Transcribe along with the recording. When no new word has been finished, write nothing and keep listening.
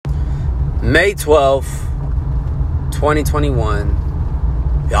May 12th,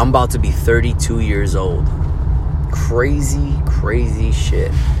 2021. I'm about to be 32 years old. Crazy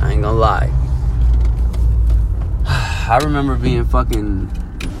shit. I ain't gonna lie. I remember being fucking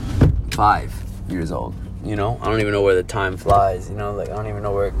 5 years old. You know, I don't even know where the time flies. You know, like I don't even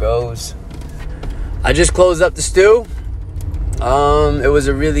know where it goes. I just closed up the stew. It was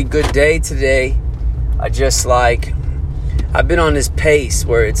a really good day today. I've been on this pace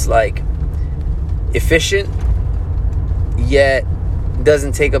where it's like efficient, yet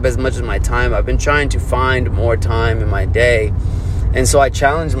doesn't take up as much of my time. I've been trying to find more time in my day, and so I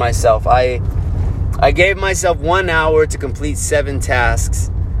challenged myself. I gave myself 1 hour to complete 7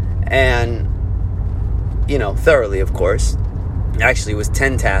 tasks, and thoroughly, of course. Actually, it was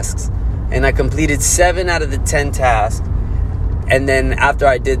 10 tasks, and I completed 7 out of the 10 tasks. And then after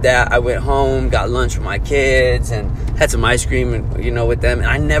I did that, I went home, got lunch with my kids, and had some ice cream, with them. And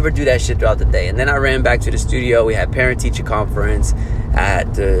I never do that shit throughout the day. And then I ran back to the studio. We had parent-teacher conference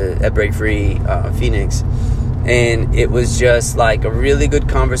at Break Free Phoenix. And it was just like a really good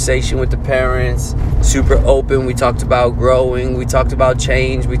conversation with the parents. Super open. We talked about growing. We talked about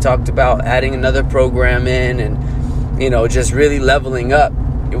change. We talked about adding another program in and, just really leveling up.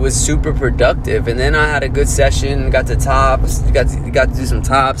 It was super productive. And then I had a good session, got to tops, got to do some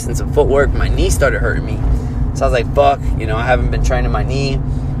tops and some footwork. My knee started hurting me. So I was like, fuck, I haven't been training my knee.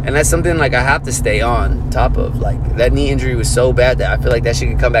 And that's something like I have to stay on top of. Like that knee injury was so bad that I feel like that shit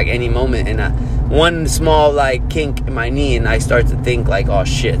could come back any moment. And one small like kink in my knee and I start to think like, oh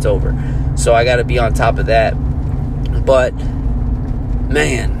shit, it's over. So I got to be on top of that. But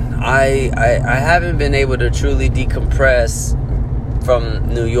man, I haven't been able to truly decompress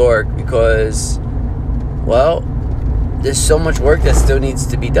from New York because, well, there's so much work that still needs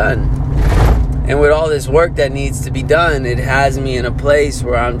to be done. And with all this work that needs to be done, it has me in a place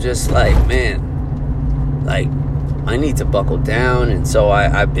where I'm just like, man, like, I need to buckle down. And so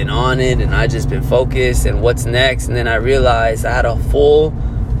I've been on it and I just been focused and what's next. And then I realized I had a full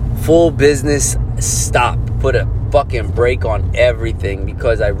business stop, put a fucking break on everything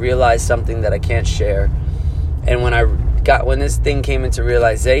because I realized something that I can't share. And when this thing came into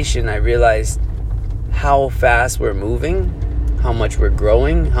realization, I realized how fast we're moving, how much we're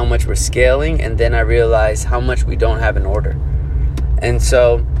growing, how much we're scaling, and then I realized how much we don't have in order. And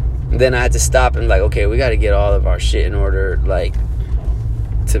so then I had to stop and like, okay, we got to get all of our shit in order, like,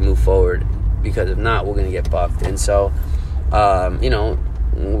 to move forward, because if not, we're gonna get fucked. And so,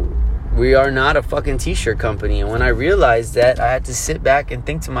 we are not a fucking t-shirt company. And when I realized that, I had to sit back and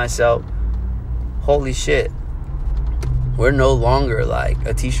think to myself, holy shit. We're no longer like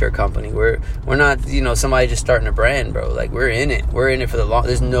a t-shirt company. We're not, somebody just starting a brand, bro. Like we're in it. We're in it for the long.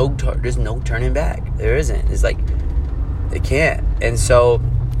 There's no turning back. There isn't. It's like they can't. And so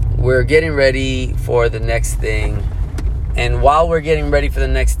we're getting ready for the next thing. And while we're getting ready for the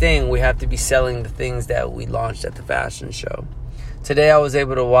next thing, we have to be selling the things that we launched at the fashion show. Today I was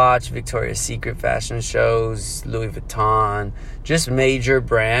able to watch Victoria's Secret fashion shows, Louis Vuitton, just major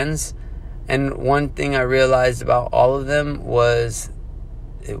brands. And one thing I realized about all of them was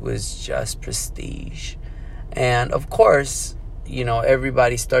it was just prestige. And of course,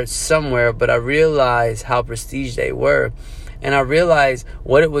 everybody starts somewhere, but I realized how prestige they were. And I realized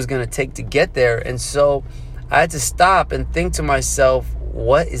what it was going to take to get there. And so I had to stop and think to myself,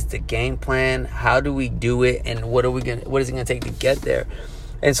 what is the game plan? How do we do it? And what is it going to take to get there?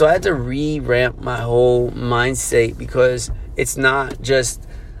 And so I had to re-ramp my whole mindset because it's not just,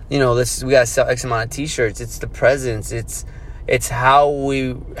 we got to sell X amount of t-shirts. It's the presence. It's how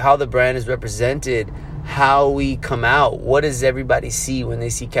the brand is represented, how we come out. What does everybody see when they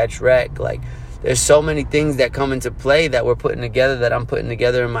see Catch Rec? Like, there's so many things that come into play that we're putting together, that I'm putting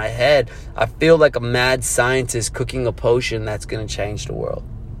together in my head. I feel like a mad scientist cooking a potion that's going to change the world.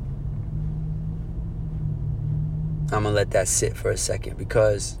 I'm going to let that sit for a second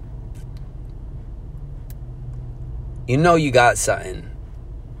because you got something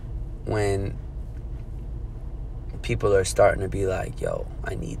when people are starting to be like, yo,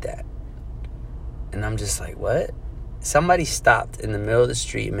 I need that. And I'm just like, what? Somebody stopped in the middle of the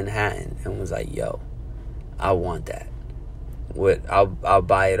street in Manhattan and was like, yo, I want that. I'll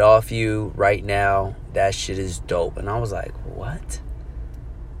buy it off you right now. That shit is dope. And I was like, what?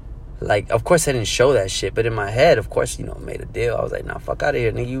 Like, of course I didn't show that shit, but in my head, of course, made a deal. I was like, nah, fuck out of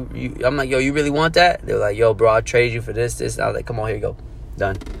here, nigga. I'm like, yo, you really want that? They were like, yo, bro, I'll trade you for this. And I was like, come on, here you go.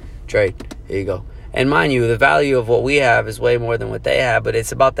 Done. Trade. Here you go. And mind you, the value of what we have is way more than what they have, but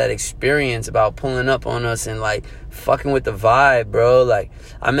it's about that experience, about pulling up on us and like fucking with the vibe, bro. Like,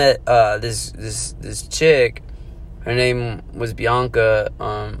 I met this chick Her name was Bianca,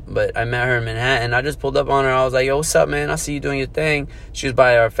 but I met her in Manhattan. I just pulled up on her. I was like, yo, what's up, man? I see you doing your thing. She was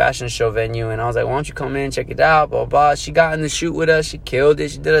by our fashion show venue, and I was like, why don't you come in, check it out, blah, blah. She got in the shoot with us. She killed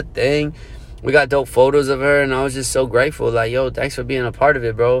it. She did her thing. We got dope photos of her, and I was just so grateful. Like, yo, thanks for being a part of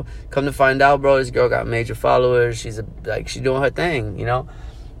it, bro. Come to find out, bro, this girl got major followers. She's doing her thing, you know?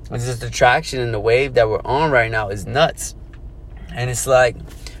 It's just the traction and the wave that we're on right now is nuts. And it's like,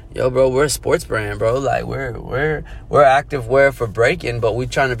 yo, bro, we're a sports brand, bro. Like, we're activewear for breaking, but we're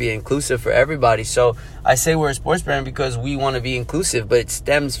trying to be inclusive for everybody. So I say we're a sports brand because we want to be inclusive, but it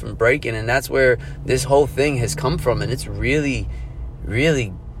stems from breaking, and that's where this whole thing has come from. And it's really,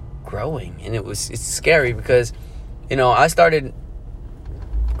 really growing. And it's scary because, you know, I started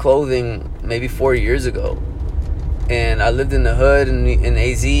clothing maybe 4 years ago, and I lived in the hood in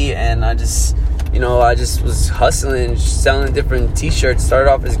AZ, and I just was hustling, selling different t-shirts.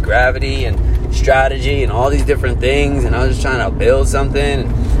 Started off as Gravity and Strategy and all these different things, and I was just trying to build something.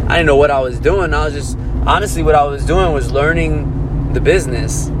 And I didn't know what I was doing. Honestly, what I was doing was learning the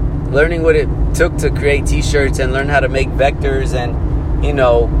business, learning what it took to create t-shirts, and learn how to make vectors, and, you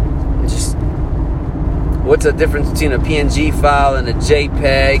know, just what's the difference between a PNG file and a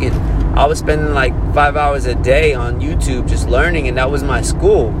JPEG. And I was spending like 5 hours a day on YouTube just learning, and that was my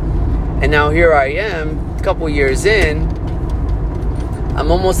school. And now here I am, a couple years in,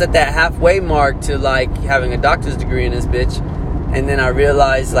 I'm almost at that halfway mark to like having a doctor's degree in this bitch. And then I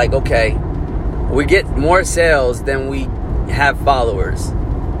realized, like, okay, we get more sales than we have followers,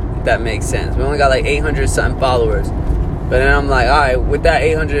 if that makes sense. We only got like 800 something followers. But then I'm like, all right, with that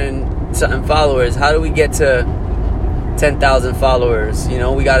 800 something followers, how do we get to 10,000 followers? You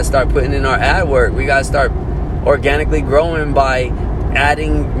know, we got to start putting in our ad work. We got to start organically growing by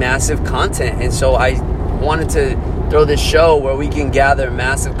adding massive content. And so I wanted to throw this show where we can gather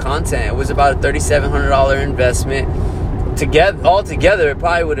massive content. It was about a $3,700 investment. Altogether, it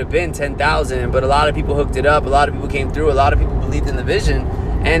probably would have been 10,000, but a lot of people hooked it up. A lot of people came through. A lot of people believed in the vision,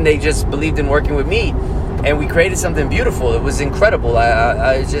 and they just believed in working with me. And we created something beautiful. It was incredible.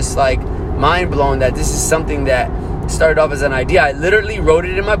 I was just like mind blown that this is something that started off as an idea. I literally wrote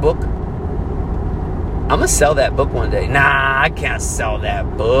it in my book. I'm gonna sell that book one day. Nah, I can't sell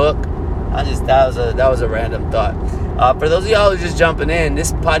that book. That was a random thought. For those of y'all who are just jumping in,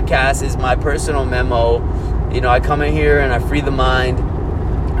 this podcast is my personal memo. You know, I come in here and I free the mind.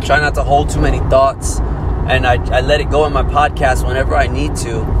 I try not to hold too many thoughts, and I let it go in my podcast whenever I need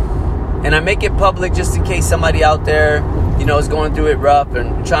to. And I make it public just in case somebody out there, you know, is going through it rough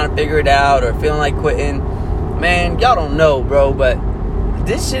and trying to figure it out or feeling like quitting. Man, y'all don't know, bro, but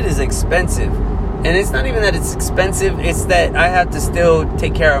this shit is expensive. And it's not even that it's expensive, it's that I have to still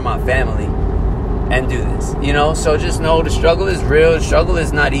take care of my family and do this, you know? So just know the struggle is real. The struggle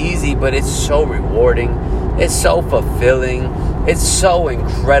is not easy, but it's so rewarding. It's so fulfilling. It's so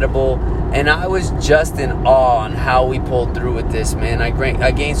incredible. And I was just in awe on how we pulled through with this, man.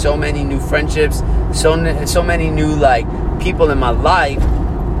 I gained so many new friendships, so many new, like, people in my life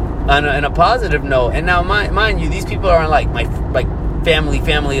on a positive note. And now, mind you, these people aren't like my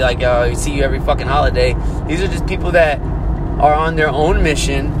family, like, you see you every fucking holiday. These are just people that are on their own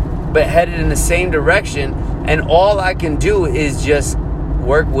mission, but headed in the same direction. And all I can do is just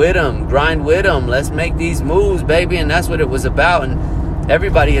work with them, grind with them. Let's make these moves, baby. And that's what it was about. And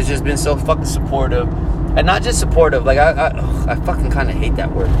everybody has just been so fucking supportive. And not just supportive, like, I fucking kind of hate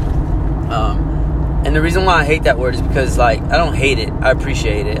that word. And the reason why I hate that word is because, like, I don't hate it. I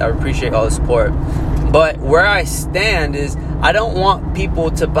appreciate it. I appreciate all the support. But where I stand is I don't want people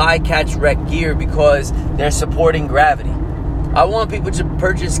to buy Catch Wreck gear because they're supporting Gravity. I want people to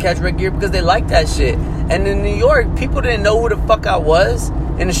purchase Catch Wreck gear because they like that shit. And in New York, people didn't know who the fuck I was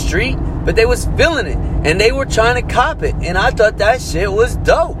in the street, but they was feeling it. And they were trying to cop it. And I thought that shit was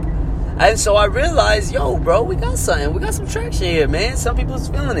dope. And so I realized, yo, bro, we got something. We got some traction here, man. Some people's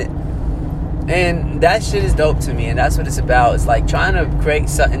feeling it. And that shit is dope to me. And that's what it's about. It's like trying to create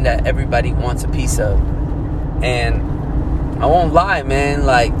something that everybody wants a piece of. And I won't lie, man.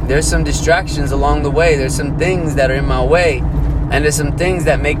 Like, there's some distractions along the way. There's some things that are in my way. And there's some things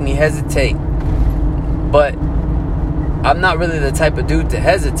that make me hesitate. But I'm not really the type of dude to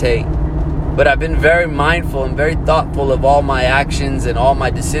hesitate. But I've been very mindful and very thoughtful of all my actions and all my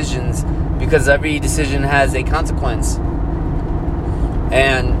decisions, because every decision has a consequence.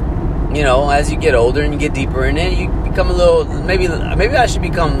 And, you know, as you get older and you get deeper in it, you become a little, maybe I should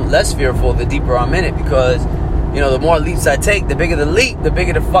become less fearful the deeper I'm in it, because, you know, the more leaps I take, the bigger the leap, the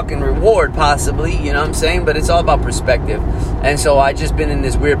bigger the fucking reward, possibly, you know what I'm saying? But it's all about perspective. And so I just been in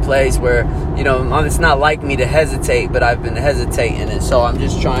this weird place where, you know, it's not like me to hesitate, but I've been hesitating. And so I'm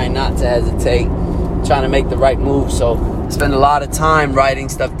just trying not to hesitate trying to make the right move. So I spend a lot of time writing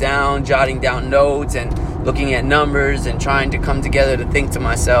stuff down, jotting down notes, and looking at numbers and trying to come together to think with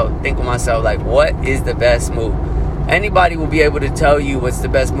myself, like, what is the best move? Anybody will be able to tell you what's the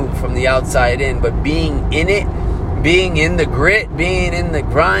best move from the outside in, but being in it, being in the grit, being in the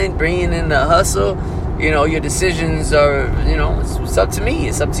grind, being in the hustle, your decisions are, it's up to me,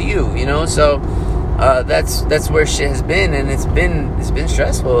 it's up to you, so that's where shit has been, and it's been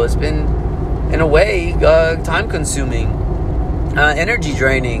stressful, it's been, in a way, time consuming, energy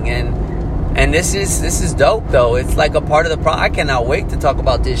draining, and this is dope, though. It's like a part of the I cannot wait to talk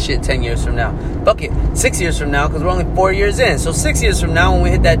about this shit 10 years from now. Fuck it, 6 years from now, because we're only 4 years in. So 6 years from now, when we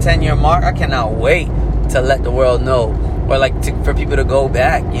hit that 10-year mark, I cannot wait to let the world know, or for people to go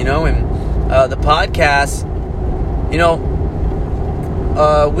back, and the podcast,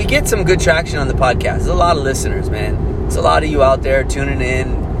 we get some good traction on the podcast. There's a lot of listeners, man. There's a lot of you out there tuning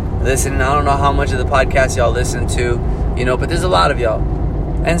in, listening. I don't know how much of the podcast y'all listen to, but there's a lot of y'all.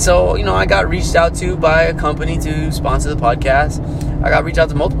 And so, I got reached out to by a company to sponsor the podcast. I got reached out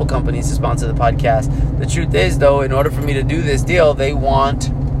to multiple companies to sponsor the podcast. The truth is, though, in order for me to do this deal, they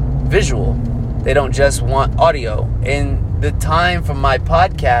want visual. They don't just want audio. And the time for my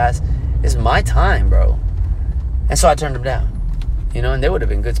podcast is my time, bro. And so I turned them down. And they would have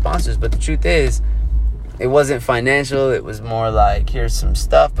been good sponsors. But the truth is, it wasn't financial. It was more like, here's some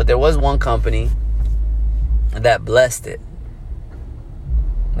stuff. But there was one company that blessed it.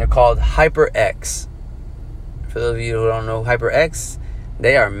 They're called HyperX. For those of you who don't know HyperX,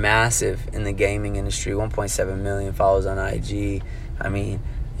 they are massive in the gaming industry. 1.7 million followers on IG. I mean,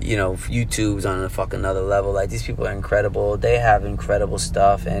 YouTube's on a fucking another level. Like, these people are incredible. They have incredible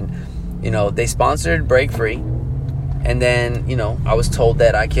stuff. And, they sponsored Break Free. And then, I was told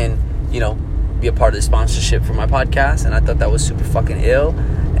that I can, be a part of the sponsorship for my podcast. And I thought that was super fucking ill.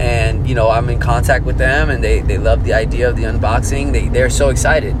 And, I'm in contact with them, and they love the idea of the unboxing. They're so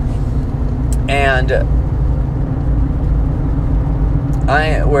excited. And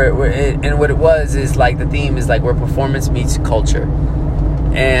what it was is, like, the theme is, like, where performance meets culture.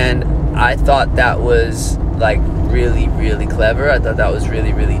 And I thought that was, like, really, really clever. I thought that was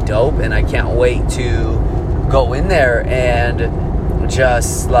really, really dope. And I can't wait to go in there and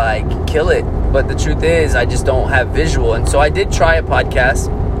just, like, kill it. But the truth is, I just don't have visual. And so I did try a podcast.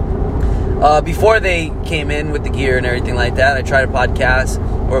 Before they came in with the gear and everything like that, I tried a podcast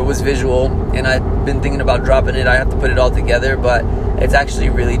where it was visual, and I've been thinking about dropping it. I have to put it all together, but it's actually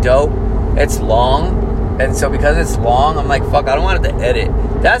really dope. It's long, and so because it's long, I'm like, fuck, I don't want it to edit.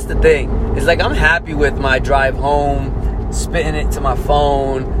 That's the thing. It's like, I'm happy with my drive home, spitting it to my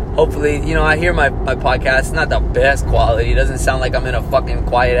phone. Hopefully, I hear my podcast. It's not the best quality. It doesn't sound like I'm in a fucking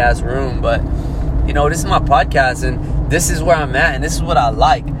quiet-ass room, but, this is my podcast, and this is where I'm at, and this is what I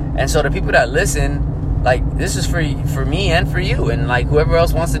like. And so the people that listen, like, this is for me and for you. And, like, whoever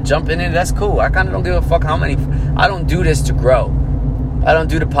else wants to jump in it, that's cool. I kind of don't give a fuck how many. I don't do this to grow. I don't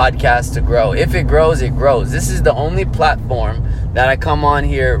do the podcast to grow. If it grows, it grows. This is the only platform that I come on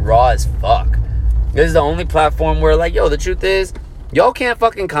here raw as fuck. This is the only platform where, like, the truth is, y'all can't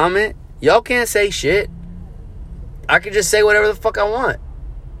fucking comment. Y'all can't say shit. I can just say whatever the fuck I want.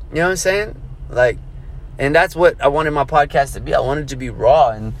 You know what I'm saying? Like, and that's what I wanted my podcast to be. I wanted it to be raw.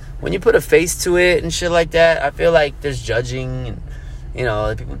 And when you put a face to it and shit like that, I feel like there's judging and,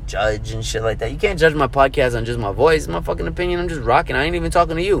 people judge and shit like that. You can't judge my podcast on just my voice. My fucking opinion, I'm just rocking. I ain't even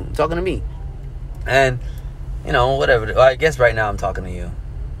talking to you. I'm talking to me. And, whatever. Well, I guess right now I'm talking to you.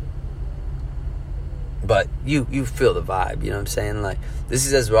 But you feel the vibe, you know what I'm saying? Like, this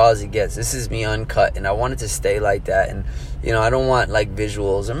is as raw as it gets. This is me uncut, and I want it to stay like that. And, I don't want, like,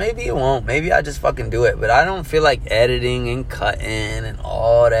 visuals. Or maybe it won't. Maybe I just fucking do it. But I don't feel like editing and cutting and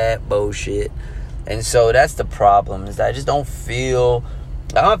all that bullshit. And so that's the problem, is that I just don't feel...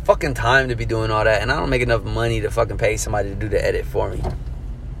 I don't have fucking time to be doing all that. And I don't make enough money to fucking pay somebody to do the edit for me.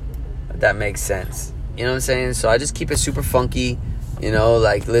 If that makes sense. You know what I'm saying? So I just keep it super funky.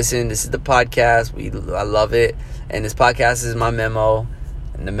 Like, listen, this is the podcast. I love it. And this podcast is my memo.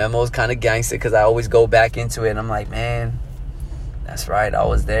 And the memo is kind of gangster because I always go back into it. And I'm like, man, that's right. I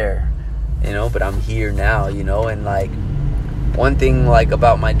was there. But I'm here now, And, like, one thing, like,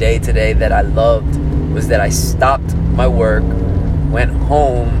 about my day today that I loved was that I stopped my work, went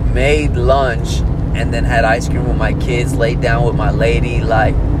home, made lunch, and then had ice cream with my kids, laid down with my lady.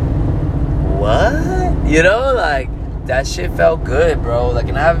 Like, what? Like... that shit felt good, bro. Like,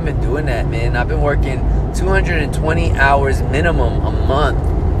 and I haven't been doing that, man. I've been working 220 hours minimum a month,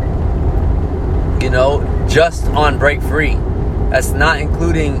 just on Break Free. That's not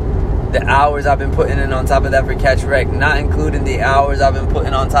including the hours I've been putting in on top of that for Catch Wreck, not including the hours I've been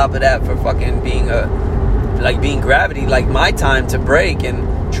putting on top of that for fucking being Gravity, like my time to break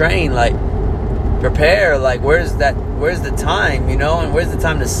and train, like prepare, like where's the time, you know, and where's the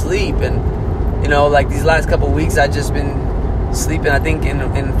time to sleep? And, you know, like these last couple of weeks I just been sleeping. I think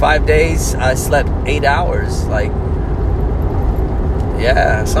in 5 days I slept 8 hours, like,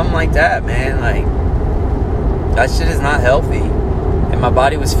 yeah, something like that, man. Like, that shit is not healthy, and my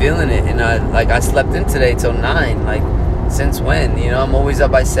body was feeling it. And I slept in today till 9. Like, since when? You know, I'm always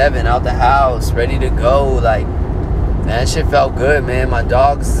up by 7, out the house, ready to go. Like, man, that shit felt good, man. My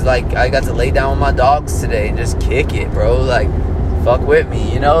dogs, like, I got to lay down with my dogs today and just kick it, bro. Like, fuck with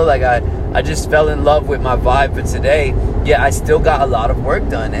me, you know? Like, I just fell in love with my vibe for today. Yeah, I still got a lot of work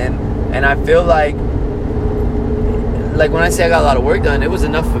done, and I feel like when I say I got a lot of work done, it was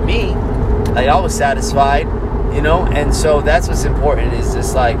enough for me. Like, I was satisfied, you know? And so that's what's important, is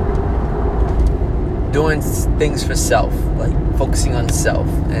just, like, doing things for self, like focusing on self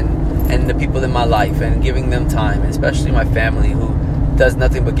and the people in my life and giving them time, especially my family, who does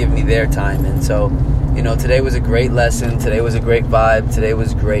nothing but give me their time. And so, you know, today was a great lesson. Today was a great vibe. Today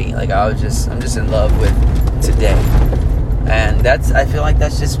was great. Like, I'm just in love with today. And I feel like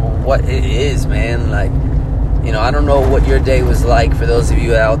that's just what it is, man. Like, you know, I don't know what your day was like for those of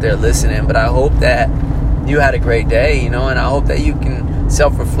you out there listening, but I hope that you had a great day, you know, and I hope that you can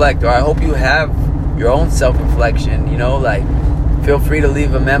self-reflect, or I hope you have your own self-reflection, you know. Like, feel free to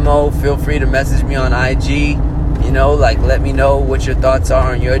leave a memo, feel free to message me on IG, you know, like, let me know what your thoughts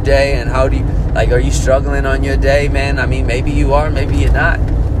are on your day, and how do you, like, are you struggling on your day, man? I mean, maybe you are, maybe you're not.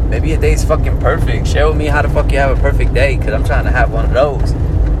 Maybe your day's fucking perfect. Share with me how the fuck you have a perfect day, because I'm trying to have one of those.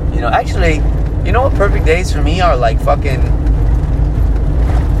 You know, actually, you know what perfect days for me are? Like, fucking,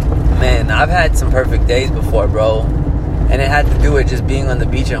 man, I've had some perfect days before, bro, and it had to do with just being on the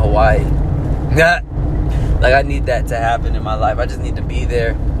beach in Hawaii. Like, I need that to happen in my life. I just need to be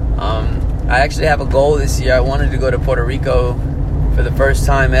there. I actually have a goal this year. I wanted to go to Puerto Rico for the first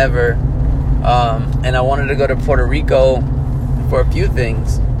time ever. And I wanted to go to Puerto Rico for a few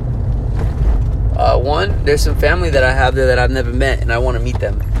things. One, there's some family that I have there that I've never met, and I want to meet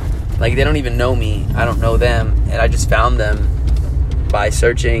them. Like, they don't even know me. I don't know them. And I just found them by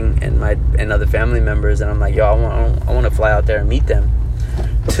searching and other family members. And I'm like, yo, I want to fly out there and meet them.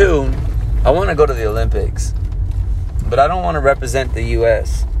 Two, I want to go to the Olympics, but I don't want to represent the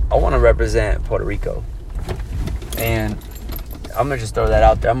U.S. I want to represent Puerto Rico. And I'm going to just throw that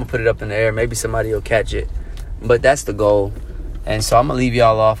out there. I'm going to put it up in the air. Maybe somebody will catch it. But that's the goal. And so I'm going to leave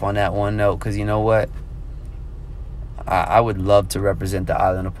y'all off on that one note, because you know what? I would love to represent the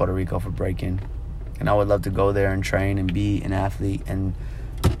island of Puerto Rico for breaking. And I would love to go there and train and be an athlete and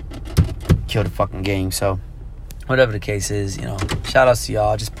kill the fucking game. So whatever the case is, you know, shout outs to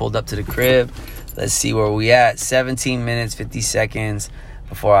y'all. Just pulled up to the crib. Let's see where we at. 17 minutes, 50 seconds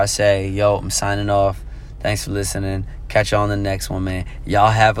before I say, yo, I'm signing off. Thanks for listening. Catch y'all on the next one, man. Y'all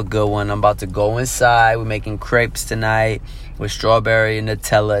have a good one. I'm about to go inside. We're making crepes tonight with strawberry and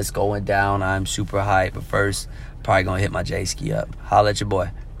Nutella. It's going down. I'm super hyped. But first, probably going to hit my J-ski up. Holla at your boy.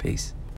 Peace.